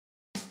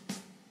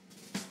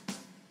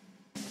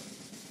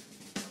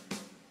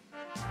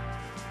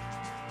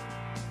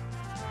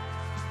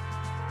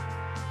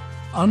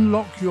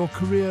Unlock your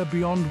career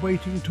beyond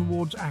waiting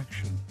towards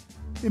action.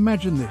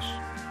 Imagine this.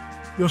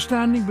 You're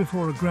standing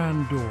before a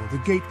grand door, the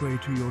gateway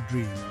to your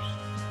dreams.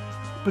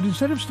 But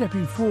instead of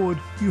stepping forward,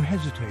 you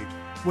hesitate,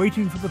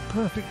 waiting for the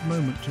perfect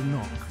moment to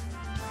knock.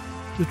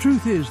 The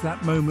truth is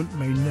that moment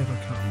may never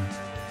come.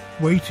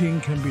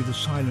 Waiting can be the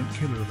silent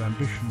killer of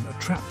ambition,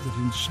 a trap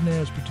that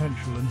ensnares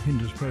potential and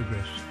hinders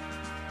progress.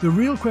 The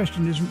real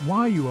question isn't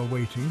why you are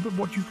waiting, but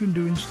what you can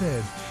do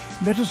instead.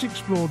 Let us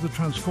explore the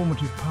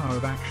transformative power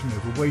of action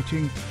over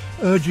waiting,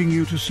 urging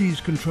you to seize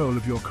control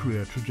of your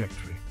career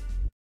trajectory.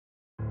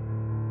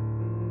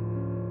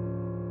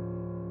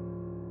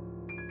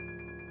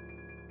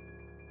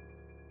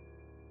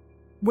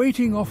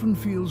 Waiting often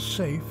feels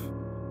safe,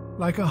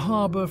 like a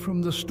harbour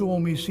from the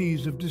stormy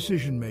seas of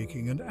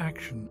decision-making and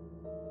action.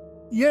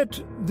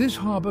 Yet, this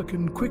harbour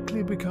can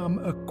quickly become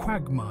a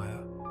quagmire,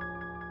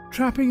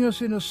 trapping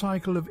us in a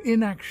cycle of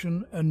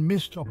inaction and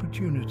missed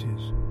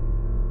opportunities.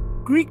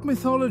 Greek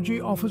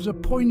mythology offers a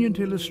poignant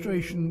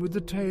illustration with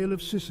the tale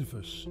of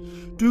Sisyphus,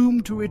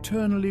 doomed to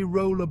eternally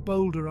roll a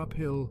boulder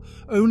uphill,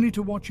 only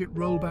to watch it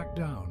roll back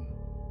down.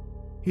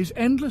 His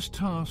endless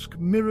task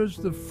mirrors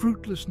the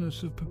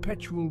fruitlessness of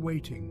perpetual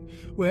waiting,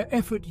 where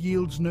effort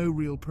yields no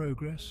real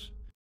progress.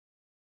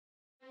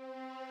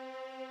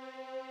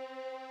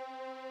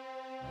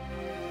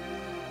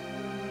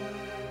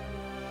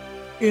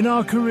 In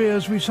our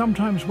careers, we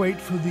sometimes wait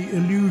for the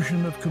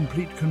illusion of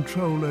complete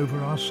control over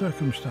our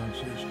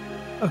circumstances,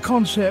 a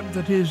concept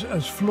that is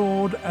as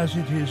flawed as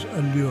it is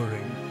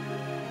alluring.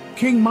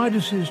 King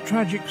Midas's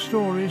tragic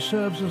story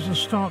serves as a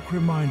stark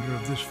reminder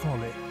of this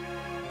folly.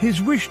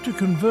 His wish to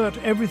convert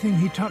everything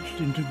he touched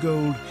into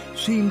gold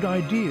seemed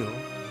ideal,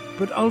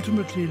 but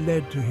ultimately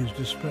led to his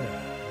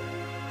despair,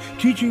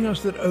 teaching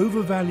us that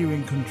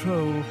overvaluing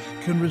control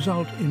can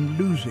result in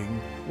losing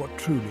what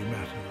truly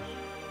matters.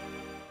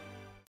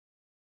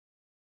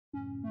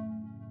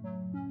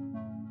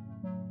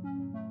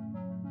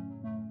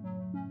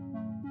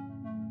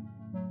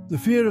 The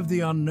fear of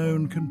the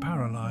unknown can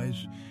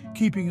paralyze,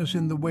 keeping us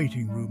in the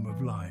waiting room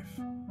of life.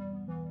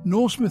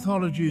 Norse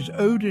mythology's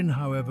Odin,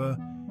 however,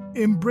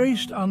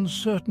 embraced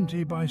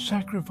uncertainty by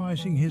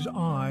sacrificing his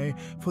eye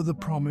for the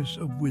promise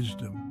of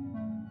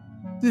wisdom.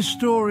 This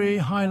story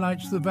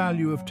highlights the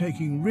value of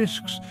taking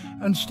risks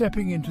and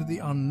stepping into the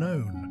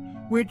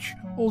unknown, which,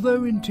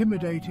 although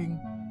intimidating,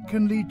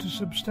 can lead to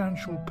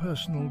substantial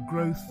personal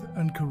growth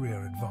and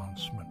career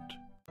advancement.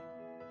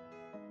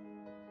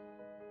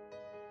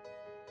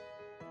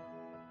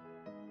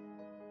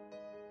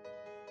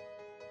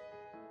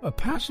 A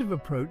passive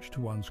approach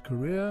to one's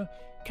career,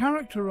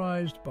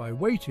 characterized by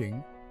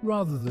waiting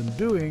rather than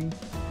doing,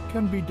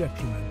 can be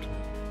detrimental.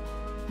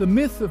 The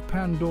myth of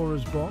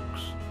Pandora's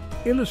box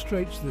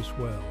illustrates this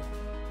well.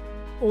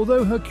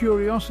 Although her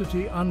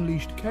curiosity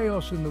unleashed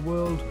chaos in the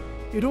world,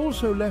 it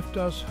also left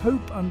us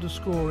hope,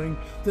 underscoring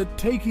that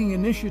taking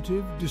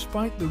initiative,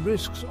 despite the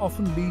risks,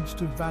 often leads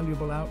to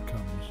valuable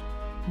outcomes.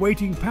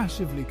 Waiting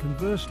passively,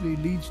 conversely,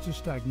 leads to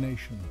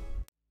stagnation.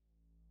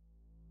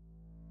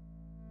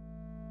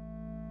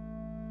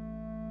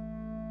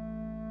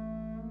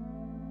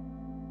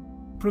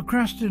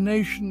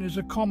 Procrastination is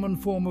a common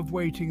form of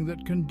waiting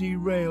that can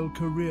derail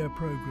career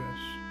progress.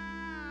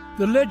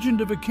 The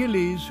legend of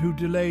Achilles, who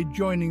delayed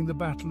joining the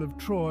Battle of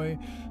Troy,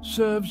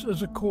 serves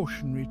as a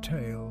cautionary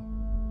tale.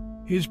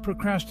 His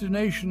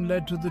procrastination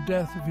led to the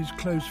death of his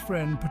close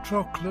friend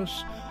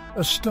Patroclus,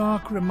 a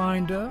stark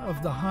reminder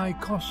of the high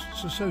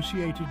costs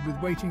associated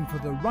with waiting for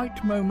the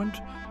right moment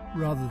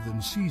rather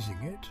than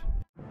seizing it.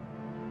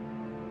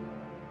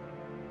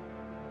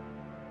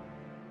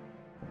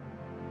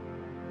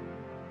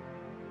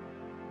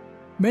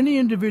 Many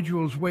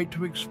individuals wait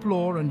to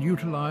explore and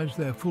utilize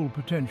their full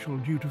potential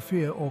due to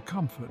fear or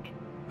comfort.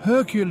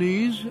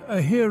 Hercules,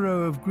 a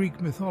hero of Greek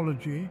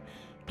mythology,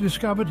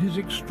 discovered his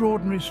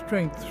extraordinary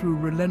strength through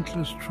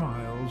relentless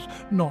trials,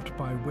 not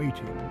by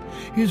waiting.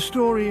 His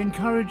story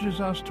encourages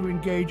us to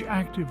engage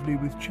actively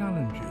with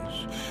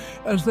challenges,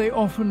 as they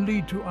often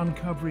lead to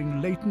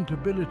uncovering latent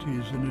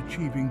abilities and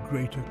achieving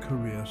greater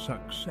career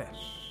success.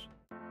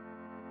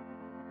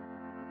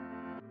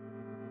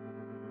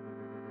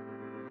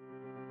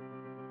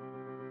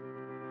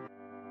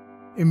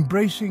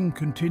 Embracing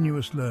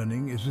continuous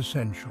learning is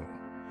essential.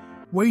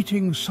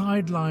 Waiting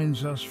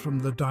sidelines us from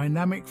the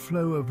dynamic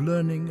flow of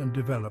learning and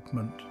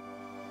development.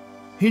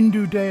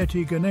 Hindu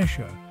deity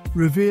Ganesha,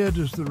 revered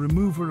as the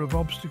remover of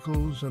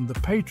obstacles and the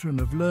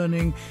patron of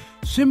learning,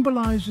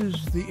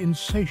 symbolizes the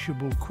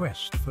insatiable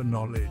quest for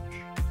knowledge.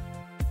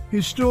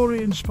 His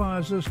story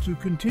inspires us to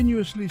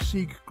continuously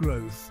seek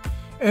growth,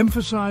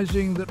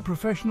 emphasizing that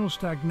professional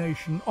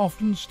stagnation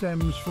often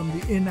stems from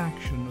the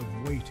inaction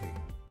of waiting.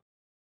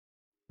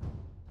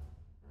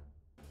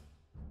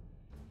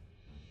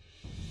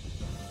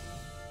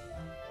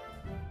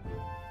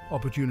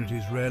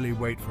 Opportunities rarely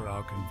wait for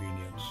our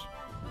convenience.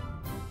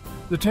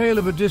 The tale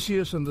of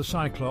Odysseus and the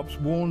Cyclops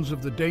warns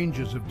of the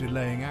dangers of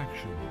delaying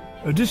action.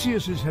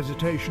 Odysseus's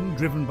hesitation,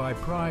 driven by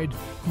pride,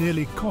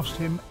 nearly cost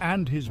him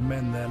and his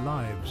men their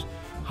lives,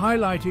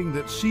 highlighting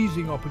that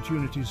seizing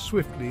opportunities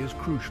swiftly is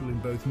crucial in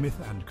both myth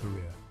and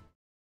career.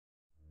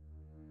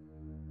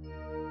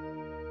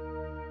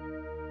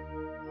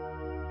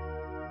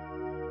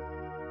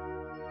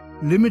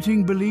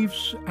 Limiting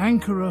beliefs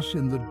anchor us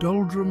in the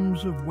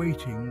doldrums of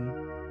waiting.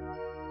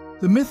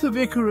 The myth of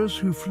Icarus,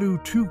 who flew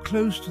too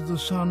close to the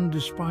sun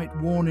despite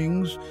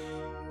warnings,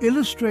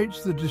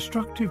 illustrates the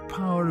destructive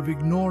power of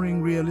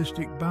ignoring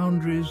realistic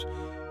boundaries,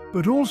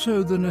 but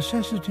also the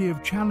necessity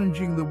of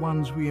challenging the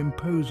ones we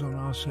impose on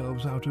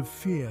ourselves out of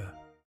fear.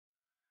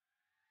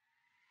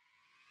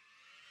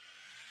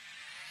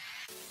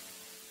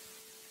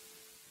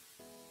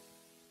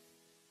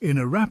 In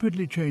a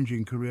rapidly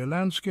changing career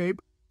landscape,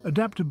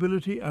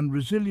 adaptability and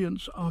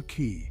resilience are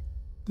key.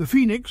 The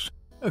phoenix,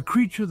 a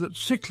creature that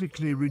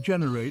cyclically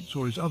regenerates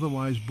or is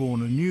otherwise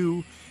born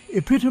anew,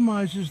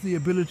 epitomizes the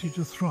ability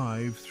to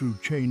thrive through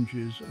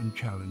changes and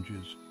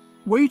challenges.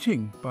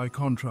 Waiting, by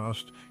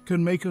contrast,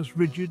 can make us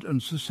rigid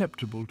and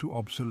susceptible to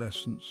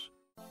obsolescence.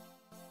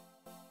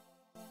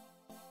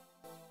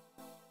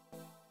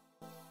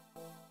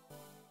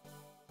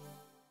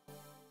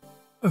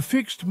 A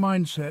fixed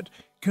mindset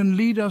can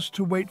lead us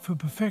to wait for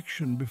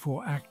perfection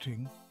before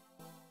acting.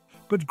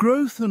 But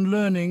growth and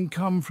learning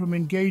come from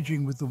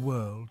engaging with the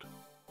world.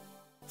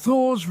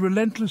 Thor's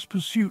relentless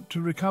pursuit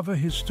to recover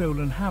his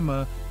stolen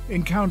hammer,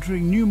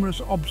 encountering numerous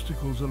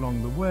obstacles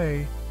along the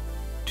way,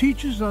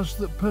 teaches us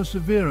that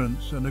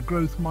perseverance and a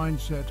growth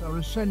mindset are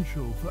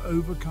essential for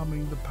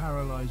overcoming the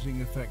paralyzing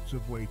effects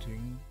of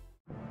waiting.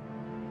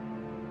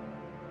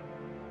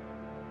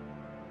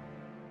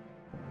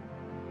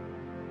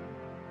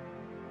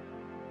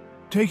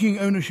 Taking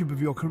ownership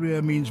of your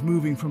career means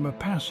moving from a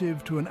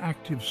passive to an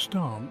active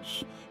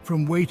stance,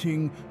 from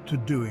waiting to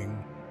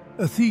doing.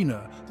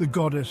 Athena, the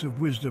goddess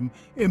of wisdom,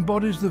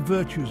 embodies the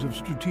virtues of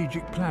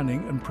strategic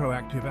planning and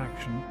proactive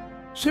action.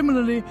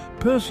 Similarly,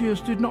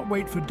 Perseus did not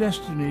wait for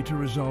destiny to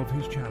resolve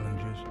his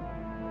challenges.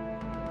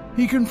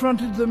 He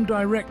confronted them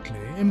directly,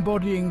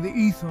 embodying the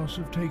ethos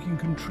of taking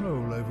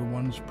control over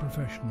one's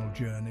professional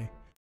journey.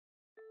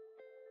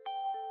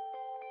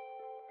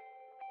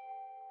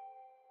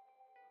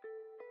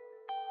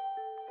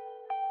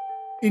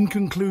 In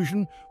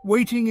conclusion,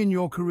 waiting in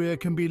your career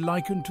can be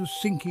likened to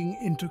sinking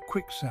into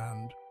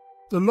quicksand.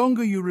 The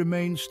longer you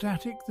remain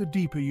static, the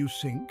deeper you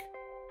sink.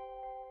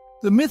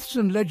 The myths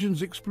and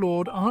legends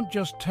explored aren't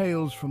just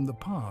tales from the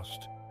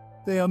past.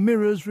 They are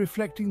mirrors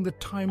reflecting the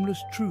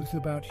timeless truth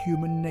about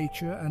human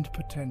nature and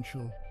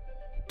potential.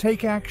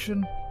 Take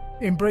action,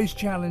 embrace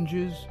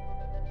challenges,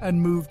 and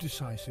move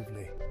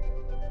decisively.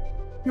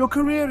 Your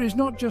career is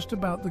not just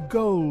about the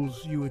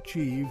goals you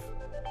achieve,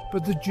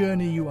 but the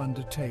journey you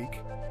undertake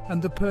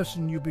and the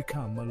person you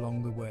become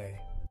along the way.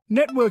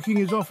 Networking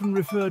is often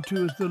referred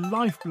to as the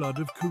lifeblood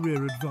of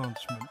career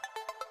advancement.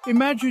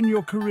 Imagine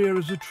your career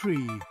as a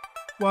tree.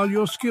 While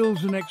your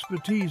skills and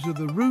expertise are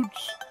the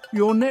roots,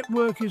 your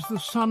network is the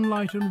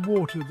sunlight and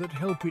water that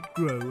help it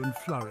grow and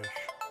flourish.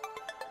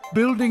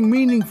 Building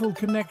meaningful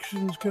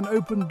connections can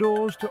open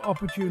doors to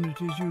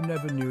opportunities you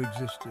never knew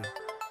existed.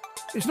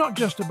 It's not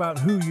just about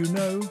who you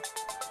know,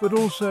 but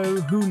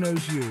also who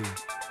knows you.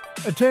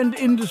 Attend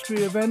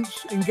industry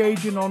events,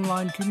 engage in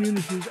online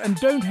communities, and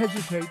don't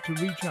hesitate to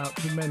reach out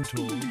to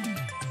mentors.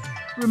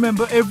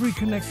 Remember, every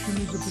connection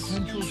is a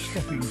potential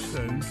stepping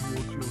stone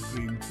towards your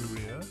dream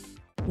career.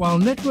 While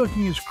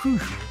networking is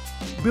crucial,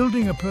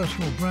 building a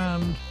personal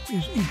brand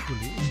is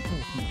equally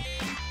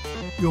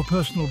important. Your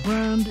personal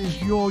brand is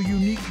your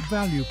unique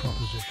value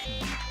proposition,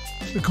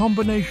 the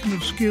combination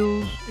of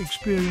skills,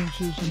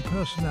 experiences, and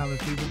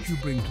personality that you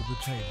bring to the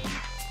table.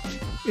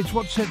 It's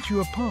what sets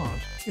you apart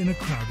in a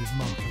crowded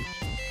market.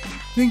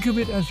 Think of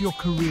it as your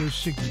career's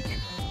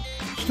signature.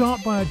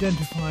 Start by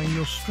identifying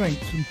your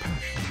strengths and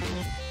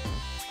passions.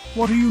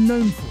 What are you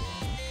known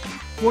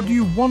for? What do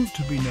you want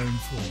to be known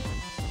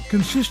for?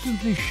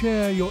 Consistently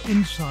share your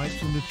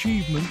insights and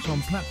achievements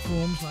on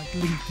platforms like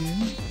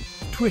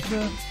LinkedIn,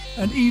 Twitter,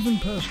 and even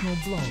personal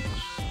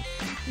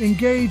blogs.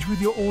 Engage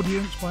with your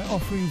audience by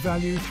offering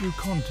value through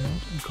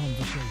content and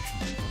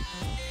conversation.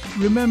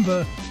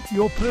 Remember,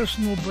 your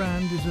personal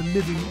brand is a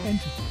living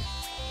entity.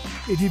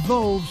 It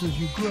evolves as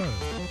you grow,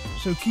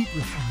 so keep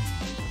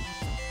refining.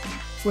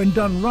 When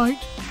done right,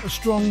 a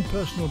strong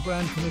personal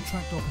brand can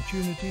attract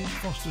opportunities,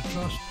 foster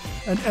trust,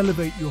 and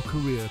elevate your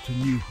career to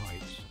new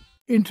heights.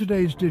 In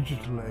today's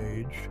digital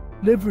age,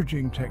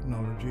 leveraging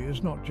technology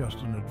is not just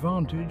an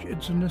advantage,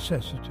 it's a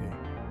necessity.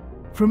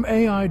 From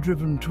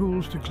AI-driven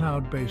tools to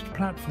cloud-based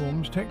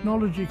platforms,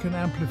 technology can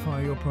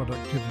amplify your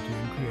productivity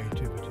and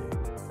creativity.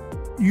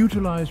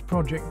 Utilize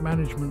project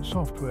management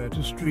software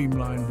to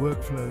streamline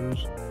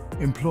workflows,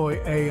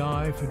 employ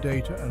AI for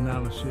data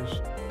analysis,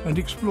 and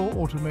explore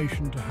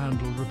automation to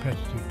handle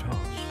repetitive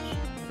tasks.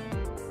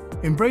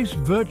 Embrace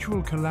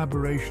virtual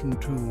collaboration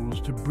tools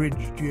to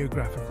bridge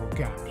geographical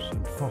gaps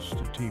and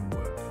foster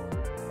teamwork.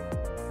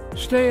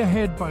 Stay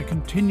ahead by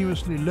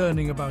continuously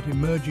learning about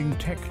emerging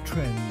tech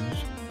trends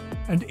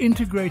and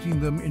integrating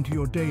them into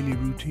your daily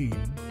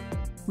routine.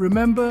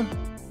 Remember,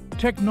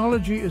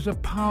 Technology is a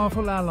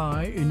powerful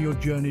ally in your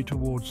journey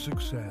towards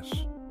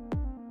success.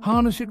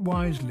 Harness it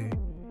wisely,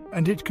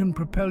 and it can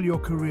propel your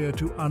career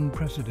to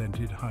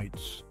unprecedented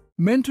heights.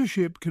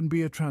 Mentorship can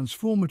be a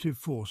transformative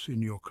force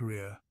in your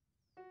career.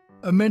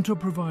 A mentor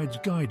provides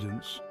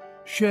guidance,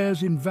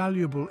 shares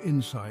invaluable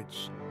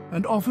insights,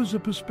 and offers a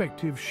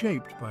perspective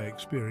shaped by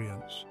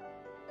experience.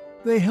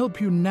 They help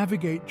you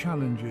navigate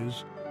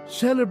challenges,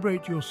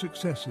 celebrate your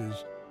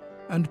successes,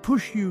 and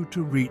push you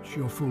to reach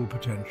your full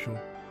potential.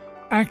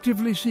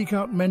 Actively seek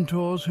out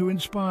mentors who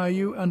inspire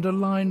you and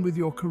align with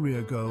your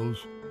career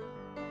goals.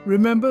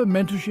 Remember,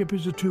 mentorship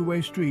is a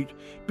two-way street.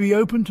 Be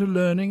open to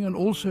learning and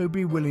also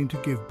be willing to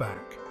give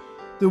back.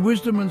 The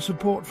wisdom and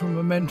support from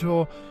a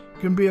mentor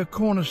can be a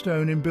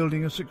cornerstone in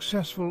building a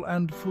successful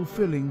and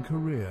fulfilling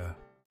career.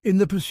 In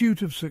the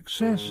pursuit of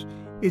success,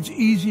 it's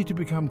easy to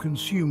become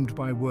consumed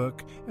by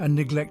work and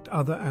neglect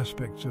other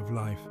aspects of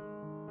life.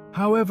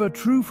 However,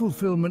 true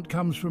fulfillment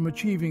comes from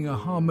achieving a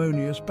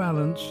harmonious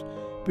balance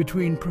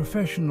between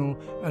professional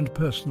and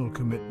personal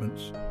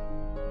commitments.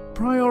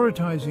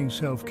 Prioritizing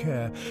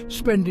self-care,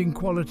 spending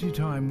quality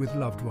time with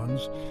loved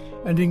ones,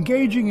 and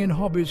engaging in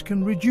hobbies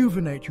can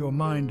rejuvenate your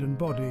mind and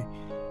body,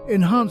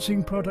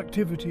 enhancing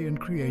productivity and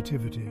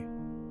creativity.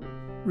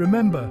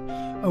 Remember,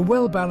 a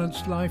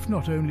well-balanced life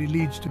not only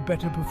leads to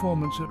better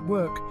performance at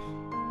work,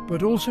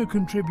 but also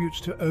contributes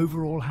to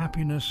overall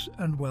happiness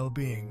and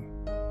well-being.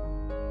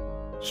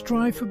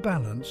 Strive for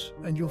balance,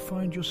 and you'll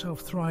find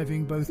yourself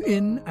thriving both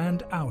in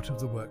and out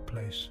of the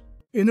workplace.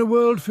 In a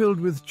world filled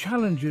with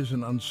challenges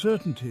and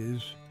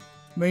uncertainties,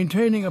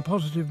 maintaining a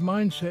positive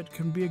mindset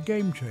can be a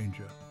game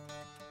changer.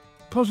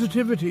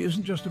 Positivity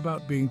isn't just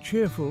about being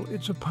cheerful,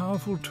 it's a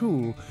powerful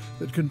tool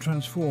that can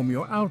transform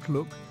your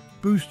outlook,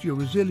 boost your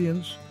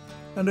resilience,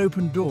 and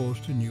open doors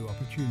to new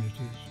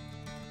opportunities.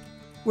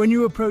 When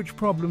you approach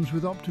problems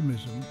with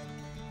optimism,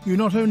 you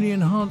not only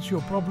enhance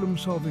your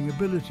problem-solving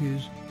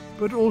abilities,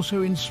 but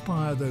also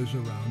inspire those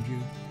around you.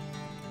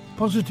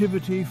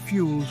 Positivity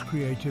fuels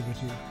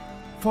creativity,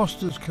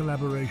 fosters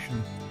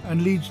collaboration,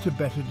 and leads to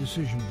better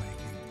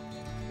decision-making.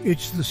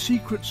 It's the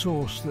secret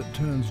sauce that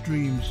turns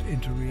dreams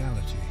into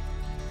reality.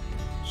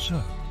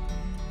 So,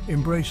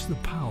 embrace the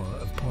power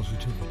of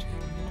positivity.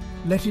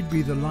 Let it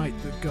be the light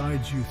that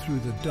guides you through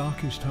the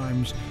darkest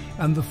times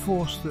and the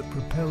force that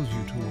propels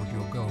you toward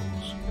your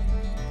goals.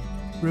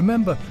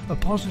 Remember, a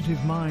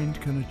positive mind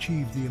can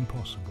achieve the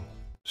impossible.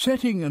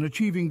 Setting and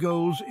achieving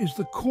goals is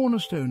the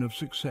cornerstone of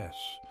success.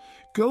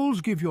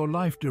 Goals give your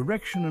life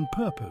direction and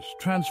purpose,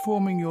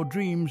 transforming your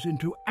dreams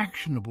into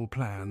actionable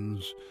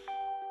plans.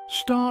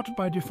 Start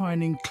by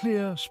defining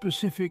clear,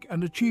 specific,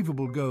 and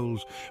achievable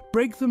goals.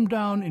 Break them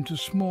down into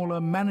smaller,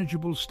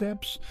 manageable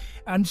steps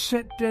and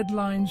set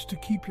deadlines to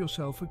keep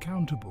yourself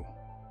accountable.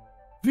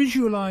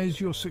 Visualize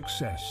your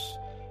success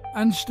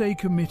and stay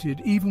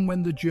committed even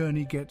when the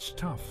journey gets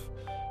tough.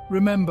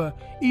 Remember,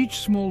 each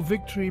small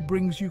victory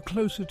brings you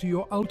closer to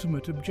your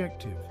ultimate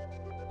objective.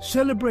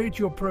 Celebrate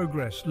your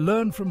progress,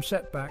 learn from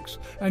setbacks,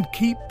 and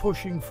keep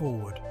pushing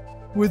forward.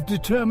 With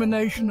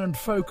determination and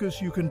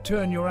focus, you can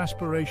turn your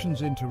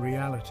aspirations into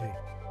reality.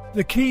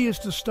 The key is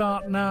to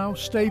start now,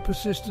 stay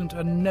persistent,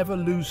 and never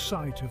lose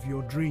sight of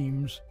your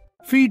dreams.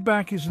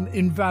 Feedback is an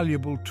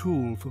invaluable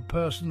tool for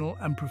personal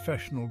and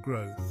professional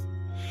growth.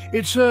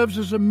 It serves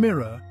as a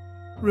mirror,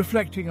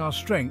 reflecting our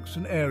strengths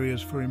and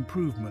areas for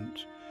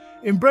improvement.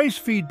 Embrace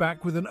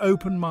feedback with an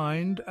open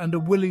mind and a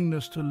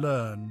willingness to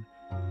learn.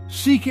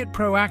 Seek it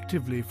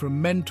proactively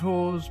from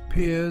mentors,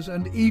 peers,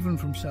 and even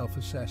from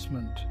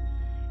self-assessment.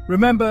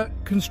 Remember,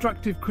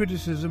 constructive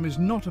criticism is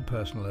not a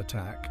personal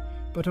attack,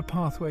 but a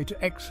pathway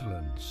to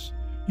excellence.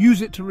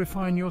 Use it to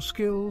refine your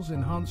skills,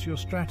 enhance your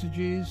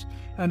strategies,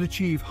 and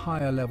achieve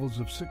higher levels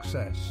of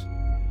success.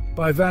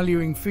 By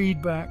valuing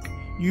feedback,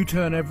 you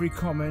turn every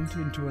comment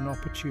into an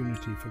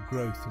opportunity for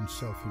growth and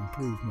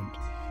self-improvement,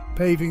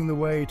 paving the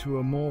way to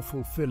a more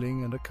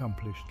fulfilling and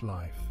accomplished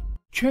life.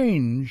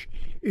 Change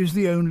is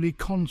the only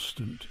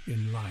constant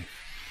in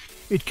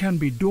life. It can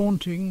be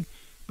daunting,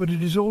 but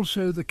it is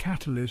also the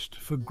catalyst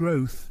for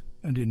growth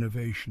and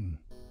innovation.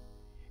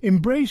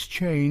 Embrace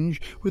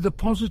change with a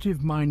positive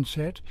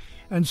mindset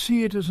and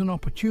see it as an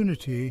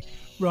opportunity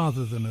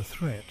rather than a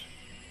threat.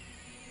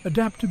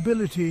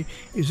 Adaptability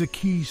is a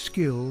key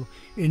skill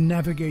in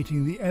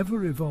navigating the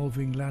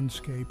ever-evolving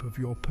landscape of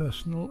your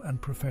personal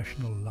and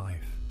professional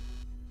life.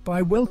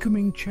 By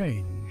welcoming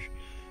change,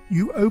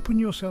 you open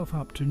yourself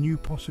up to new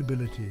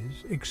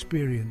possibilities,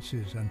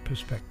 experiences, and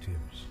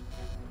perspectives.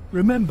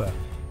 Remember,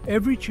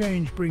 every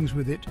change brings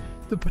with it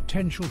the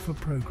potential for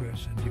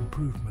progress and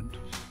improvement.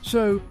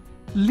 So,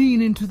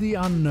 lean into the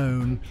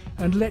unknown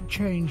and let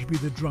change be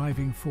the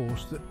driving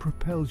force that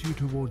propels you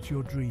towards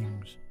your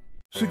dreams.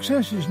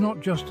 Success is not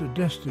just a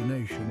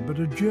destination, but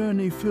a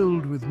journey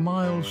filled with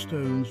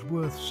milestones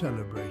worth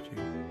celebrating.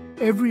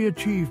 Every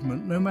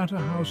achievement, no matter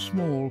how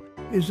small,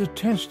 is a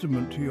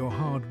testament to your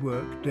hard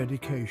work,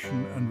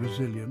 dedication, and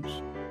resilience.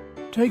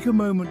 Take a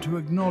moment to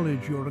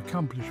acknowledge your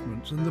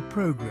accomplishments and the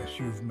progress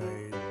you've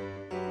made.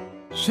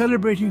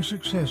 Celebrating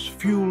success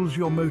fuels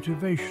your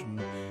motivation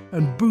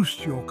and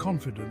boosts your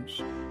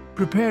confidence,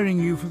 preparing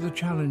you for the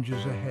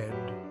challenges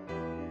ahead.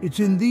 It's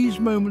in these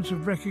moments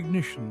of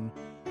recognition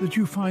that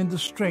you find the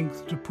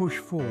strength to push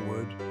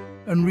forward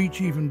and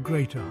reach even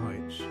greater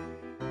heights.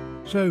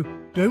 So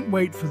don't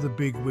wait for the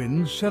big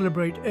wins,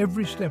 celebrate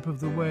every step of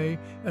the way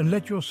and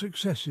let your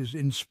successes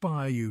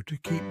inspire you to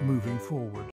keep moving forward.